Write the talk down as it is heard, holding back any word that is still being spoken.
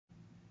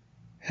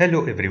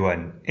Hello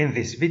everyone, in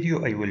this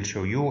video I will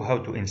show you how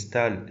to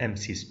install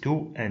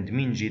MSYS2 and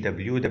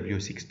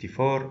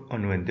Mingw-w64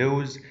 on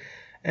Windows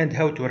and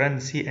how to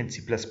run C and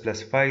C++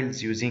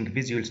 files using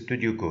Visual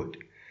Studio Code.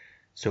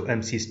 So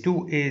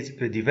MSYS2 is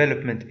a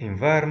development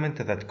environment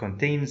that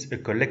contains a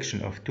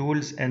collection of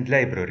tools and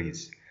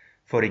libraries.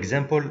 For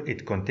example,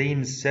 it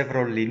contains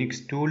several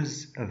Linux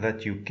tools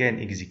that you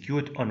can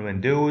execute on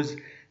Windows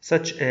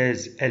such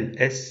as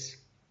ls,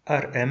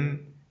 rm,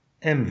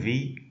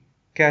 mv,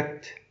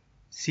 cat,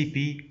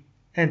 cp,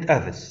 and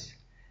others.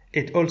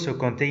 It also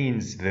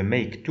contains the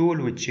make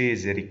tool, which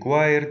is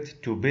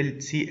required to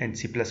build C and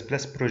C++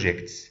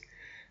 projects.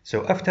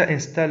 So after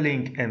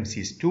installing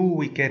MSYS2,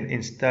 we can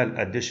install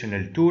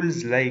additional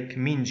tools like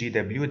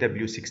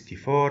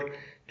Mingw-w64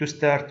 to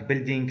start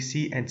building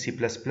C and C++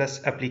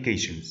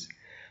 applications.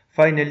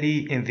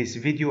 Finally, in this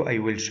video, I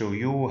will show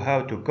you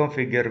how to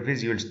configure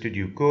Visual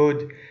Studio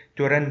Code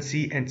to run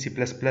C and C++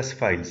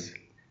 files.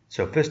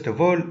 So first of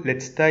all,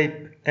 let's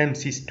type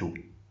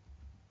MSYS2.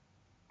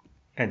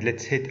 And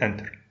let's hit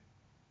enter.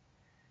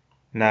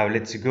 Now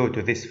let's go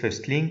to this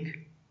first link.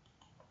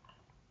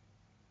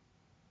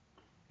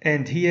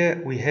 And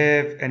here we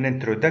have an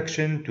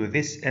introduction to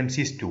this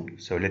MSYS2.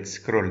 So let's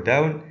scroll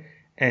down,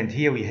 and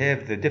here we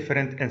have the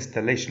different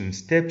installation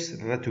steps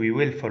that we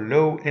will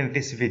follow in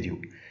this video.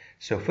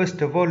 So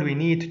first of all, we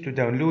need to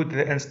download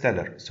the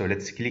installer. So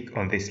let's click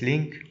on this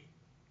link.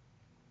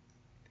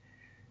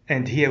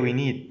 And here we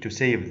need to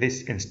save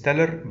this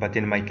installer, but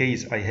in my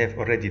case I have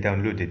already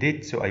downloaded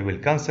it, so I will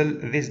cancel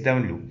this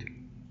download.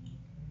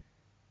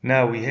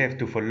 Now we have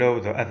to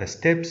follow the other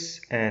steps,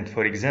 and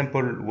for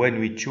example, when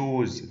we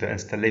choose the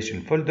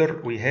installation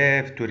folder, we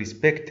have to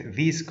respect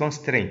these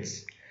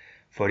constraints.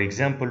 For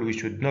example, we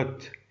should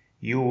not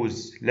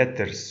use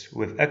letters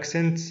with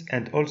accents,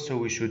 and also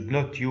we should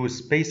not use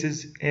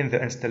spaces in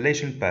the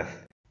installation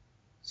path.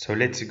 So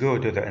let's go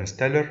to the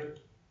installer.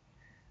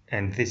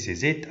 And this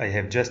is it. I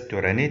have just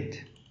to run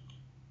it.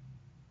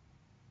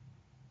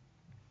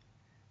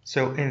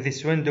 So in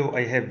this window,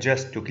 I have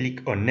just to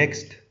click on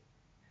next.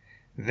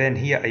 Then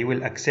here I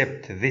will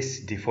accept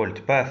this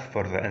default path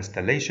for the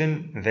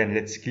installation. Then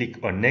let's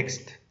click on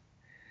next.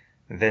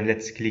 Then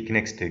let's click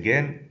next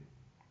again.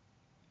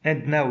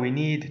 And now we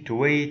need to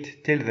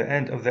wait till the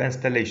end of the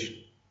installation.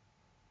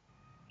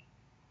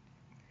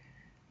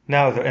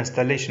 Now the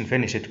installation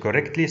finished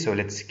correctly, so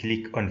let's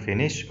click on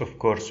finish. Of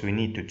course, we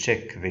need to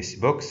check this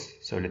box,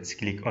 so let's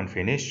click on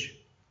finish.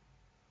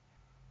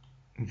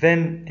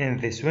 Then in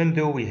this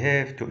window we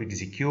have to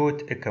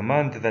execute a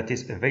command that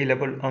is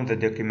available on the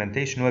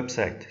documentation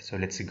website. So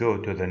let's go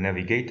to the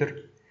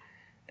navigator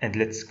and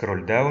let's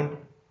scroll down.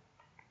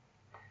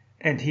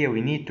 And here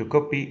we need to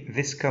copy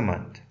this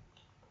command.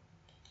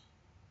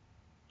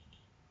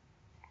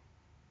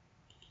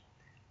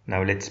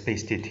 Now let's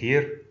paste it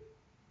here.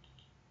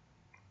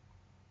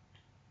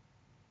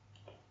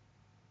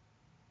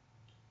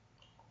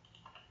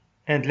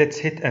 And let's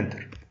hit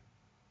enter.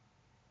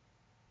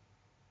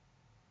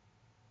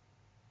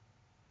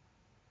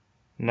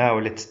 Now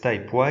let's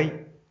type Y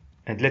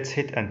and let's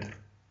hit enter.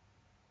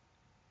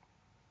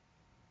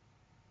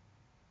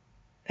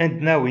 And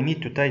now we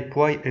need to type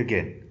Y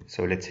again.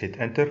 So let's hit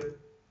enter.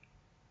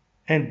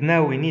 And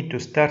now we need to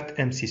start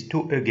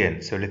MSYS2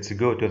 again. So let's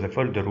go to the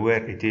folder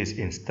where it is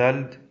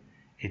installed.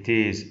 It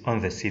is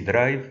on the C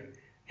drive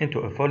into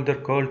a folder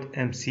called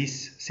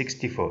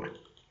MSYS2.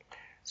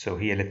 So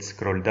here let's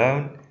scroll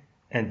down.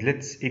 And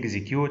let's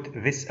execute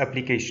this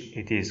application.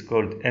 It is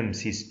called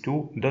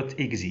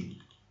msys2.exe.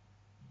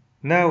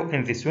 Now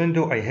in this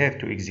window I have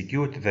to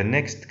execute the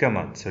next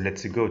command. So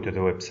let's go to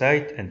the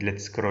website and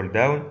let's scroll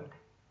down.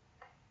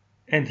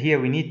 And here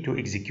we need to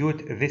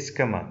execute this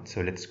command.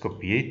 So let's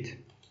copy it.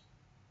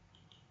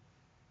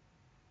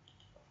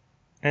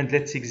 And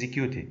let's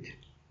execute it.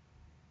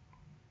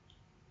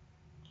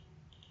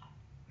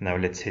 Now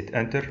let's hit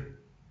enter.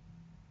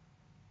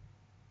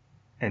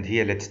 And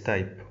here let's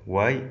type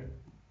Y.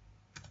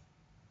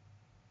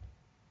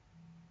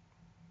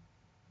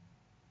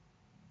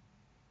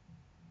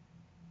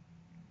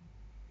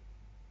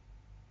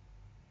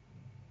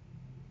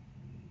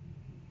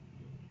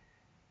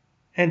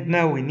 And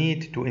now we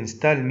need to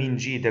install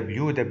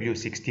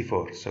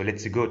Mingw-w64. So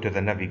let's go to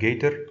the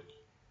navigator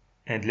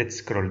and let's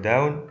scroll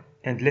down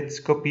and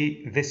let's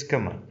copy this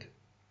command.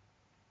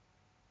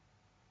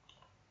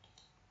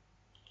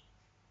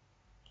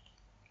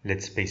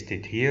 Let's paste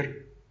it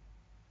here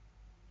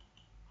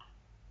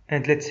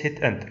and let's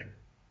hit enter.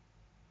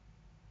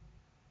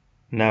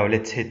 Now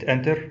let's hit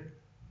enter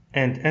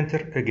and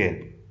enter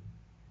again.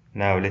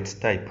 Now let's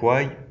type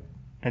Y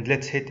and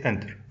let's hit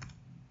enter.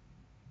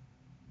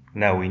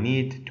 Now we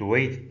need to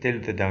wait till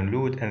the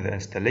download and the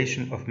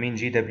installation of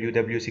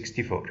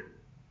Mingw-w64.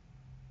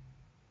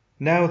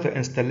 Now the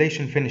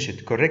installation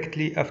finished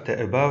correctly after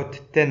about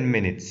 10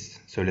 minutes.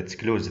 So let's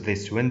close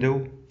this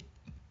window.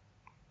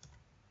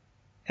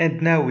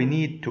 And now we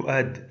need to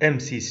add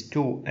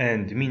MSYS2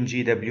 and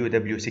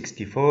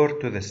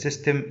Mingw-w64 to the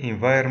system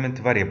environment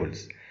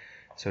variables.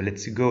 So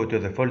let's go to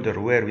the folder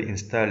where we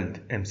installed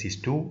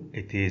MSYS2.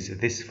 It is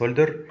this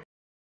folder.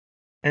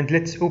 And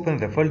let's open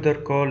the folder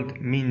called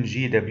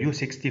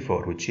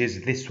Mingw-w64, which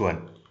is this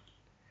one.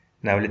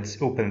 Now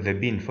let's open the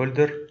bin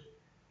folder,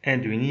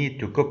 and we need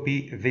to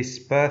copy this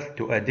path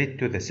to add it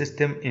to the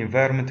system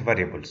environment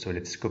variable. So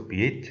let's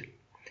copy it.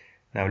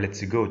 Now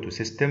let's go to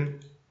System,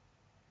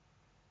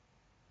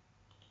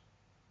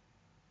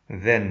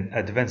 then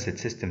Advanced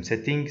System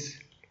Settings.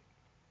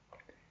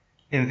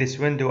 In this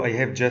window, I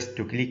have just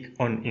to click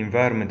on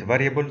Environment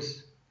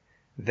Variables.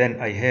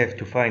 Then I have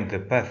to find the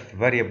path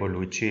variable,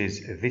 which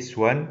is this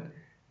one.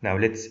 Now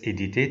let's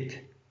edit it.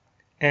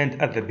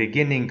 And at the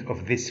beginning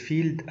of this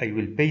field, I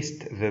will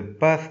paste the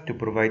path to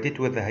provide it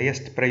with the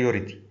highest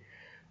priority.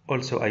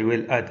 Also, I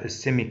will add a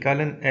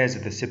semicolon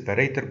as the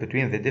separator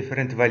between the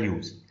different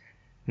values.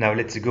 Now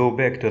let's go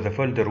back to the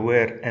folder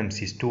where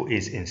MSYS2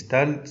 is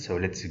installed. So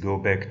let's go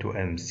back to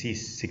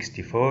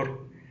MSYS2.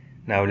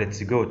 Now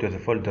let's go to the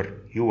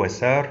folder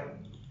USR.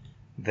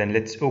 Then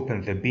let's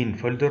open the bin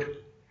folder.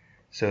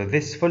 So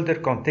this folder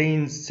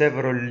contains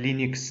several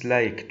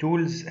Linux-like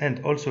tools,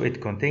 and also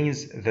it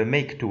contains the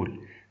make tool.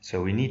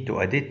 So we need to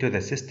add it to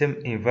the system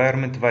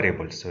environment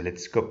variable. So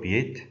let's copy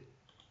it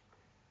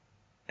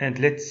and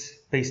let's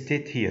paste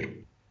it here.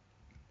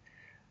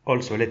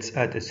 Also, let's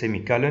add a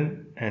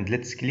semicolon and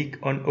let's click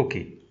on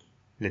OK.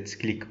 Let's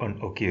click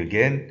on OK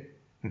again,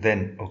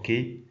 then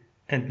OK.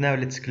 And now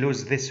let's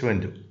close this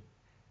window.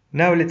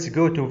 Now let's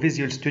go to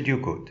Visual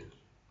Studio Code.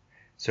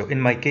 So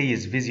in my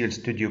case, Visual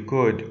Studio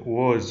Code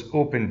was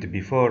opened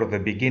before the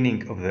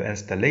beginning of the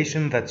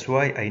installation. That's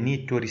why I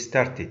need to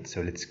restart it.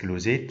 So let's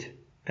close it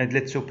and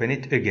let's open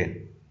it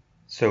again.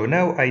 So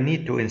now I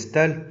need to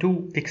install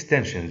two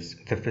extensions.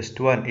 The first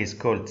one is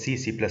called C++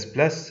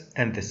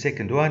 and the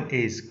second one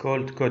is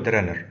called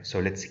CodeRunner.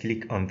 So let's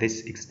click on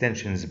this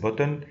extensions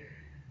button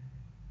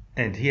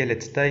and here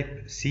let's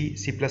type C++.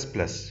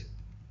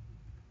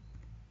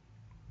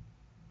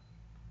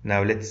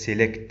 Now let's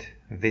select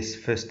this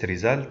first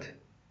result,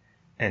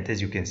 and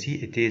as you can see,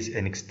 it is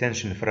an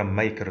extension from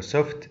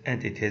Microsoft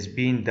and it has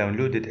been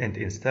downloaded and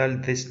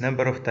installed this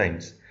number of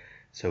times.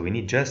 So we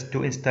need just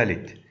to install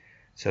it.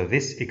 So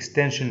this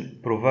extension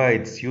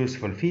provides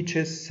useful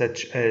features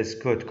such as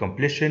code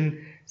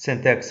completion,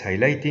 syntax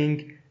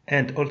highlighting,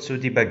 and also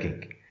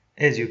debugging.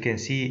 As you can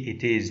see,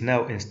 it is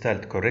now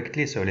installed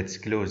correctly. So let's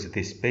close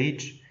this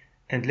page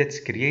and let's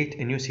create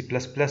a new C++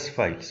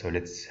 file. So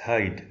let's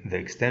hide the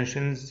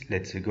extensions.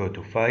 Let's go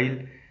to File.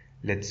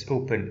 Let's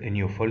open a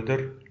new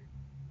folder.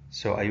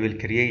 So I will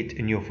create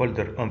a new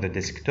folder on the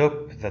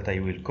desktop that I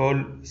will call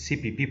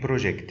CPP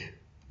project.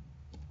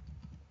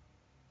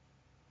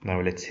 Now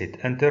let's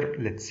hit enter,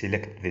 let's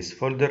select this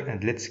folder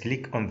and let's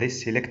click on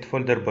this select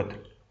folder button.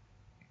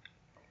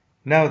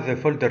 Now the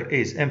folder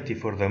is empty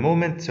for the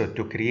moment, so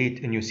to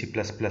create a new C++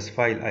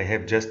 file I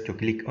have just to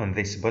click on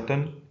this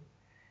button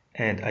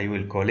and I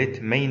will call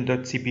it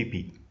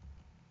main.cpp.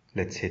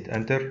 Let's hit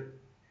enter.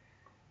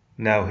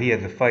 Now here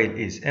the file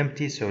is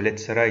empty, so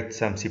let's write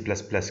some C++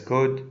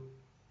 code.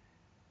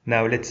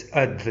 Now let's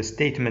add the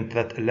statement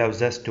that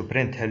allows us to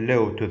print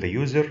hello to the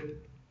user.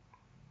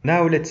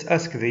 Now let's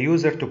ask the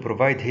user to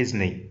provide his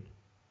name.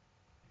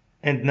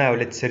 And now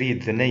let's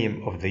read the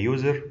name of the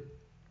user.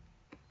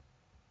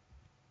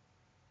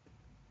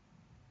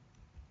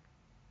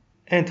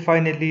 And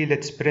finally,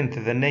 let's print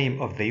the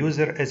name of the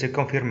user as a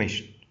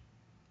confirmation.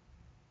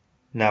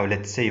 Now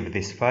let's save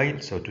this file.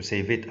 So to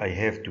save it, I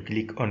have to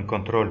click on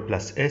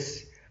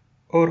Ctrl+S,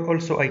 or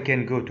also I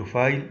can go to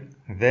File,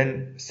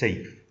 then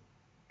Save.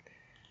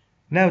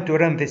 Now to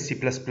run this C++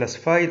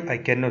 file, I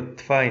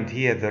cannot find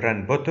here the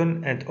Run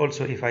button, and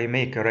also if I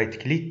make a right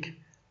click,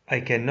 I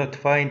cannot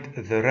find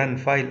the Run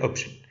file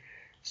option.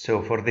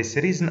 So for this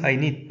reason, I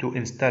need to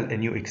install a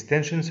new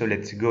extension. So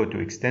let's go to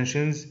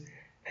Extensions,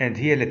 and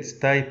here let's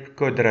type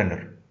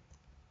CodeRunner.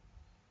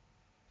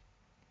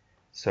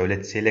 So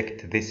let's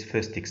select this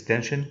first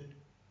extension.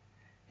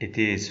 It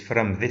is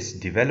from this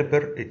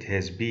developer. It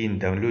has been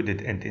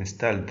downloaded and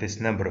installed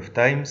this number of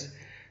times.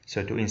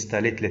 So to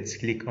install it, let's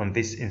click on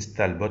this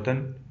install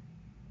button.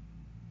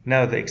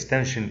 Now the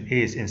extension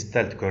is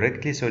installed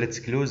correctly, so let's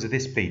close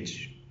this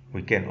page.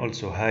 We can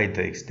also hide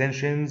the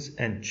extensions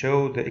and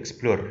show the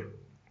Explorer.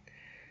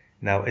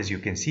 Now as you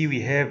can see,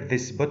 we have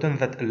this button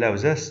that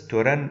allows us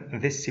to run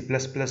this C++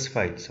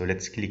 file. So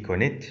let's click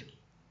on it.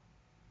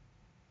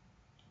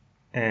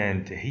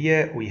 And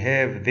here we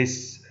have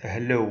this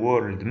hello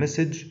world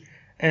message,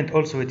 and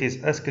also it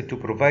is asked to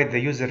provide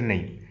the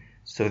username.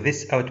 So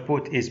this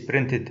output is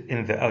printed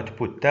in the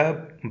output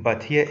tab,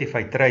 but here if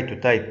I try to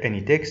type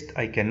any text,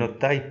 I cannot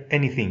type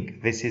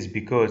anything. This is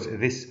because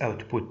this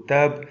output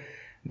tab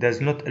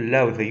does not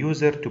allow the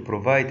user to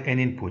provide an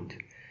input.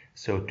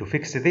 So to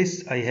fix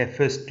this, I have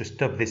first to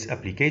stop this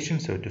application.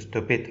 So to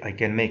stop it, I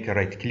can make a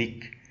right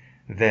click,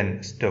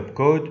 then stop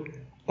code,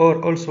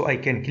 or also I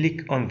can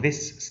click on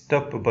this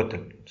stop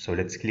button. So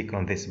let's click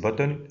on this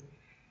button.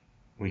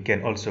 We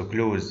can also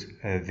close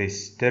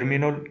this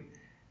terminal.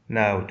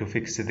 Now to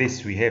fix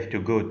this, we have to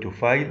go to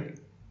File,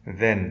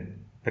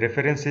 then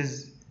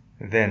Preferences,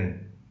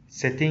 then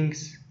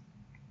Settings.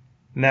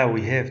 Now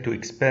we have to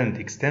expand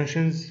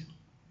extensions,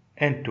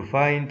 and to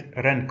find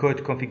run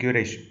code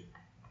configuration.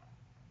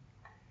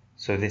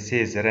 So this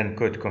is run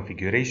code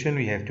configuration,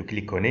 we have to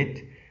click on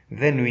it.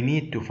 Then we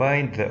need to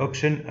find the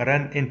option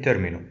run in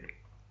terminal.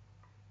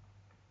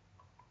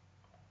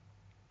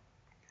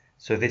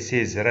 So this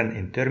is run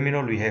in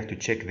terminal, we have to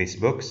check this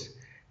box.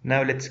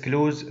 Now let's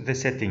close the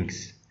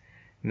settings.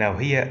 Now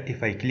here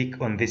if I click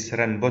on this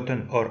run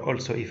button, or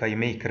also if I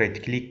make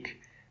right click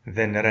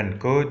then run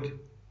code,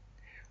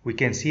 we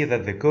can see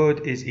that the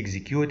code is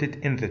executed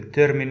in the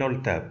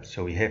terminal tab.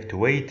 So we have to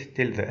wait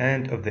till the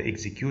end of the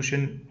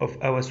execution of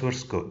our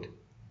source code.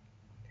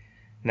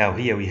 Now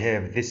here we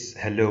have this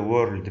hello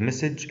world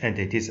message and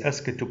it is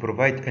asked to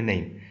provide a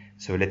name.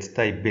 So let's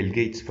type Bill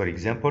Gates for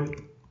example.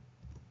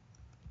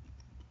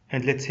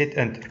 And let's hit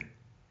enter.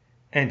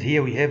 And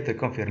here we have the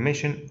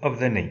confirmation of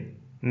the name.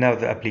 Now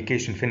the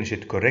application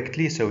finished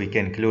correctly, so we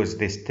can close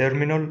this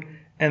terminal,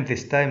 and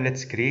this time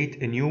let's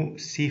create a new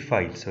C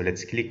file. So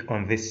let's click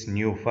on this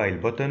new file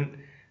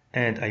button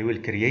and I will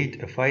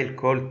create a file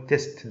called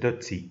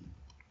test.c.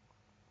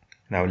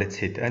 Now let's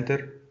hit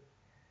enter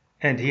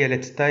and here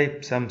let's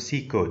type some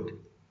C code.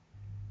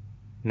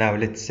 Now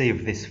let's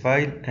save this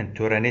file, and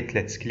to run it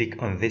let's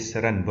click on this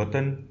run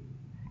button.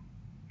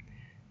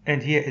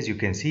 And here as you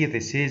can see,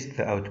 this is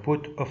the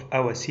output of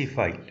our C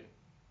file.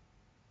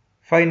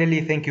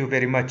 Finally, thank you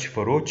very much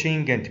for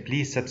watching and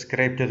please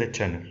subscribe to the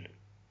channel.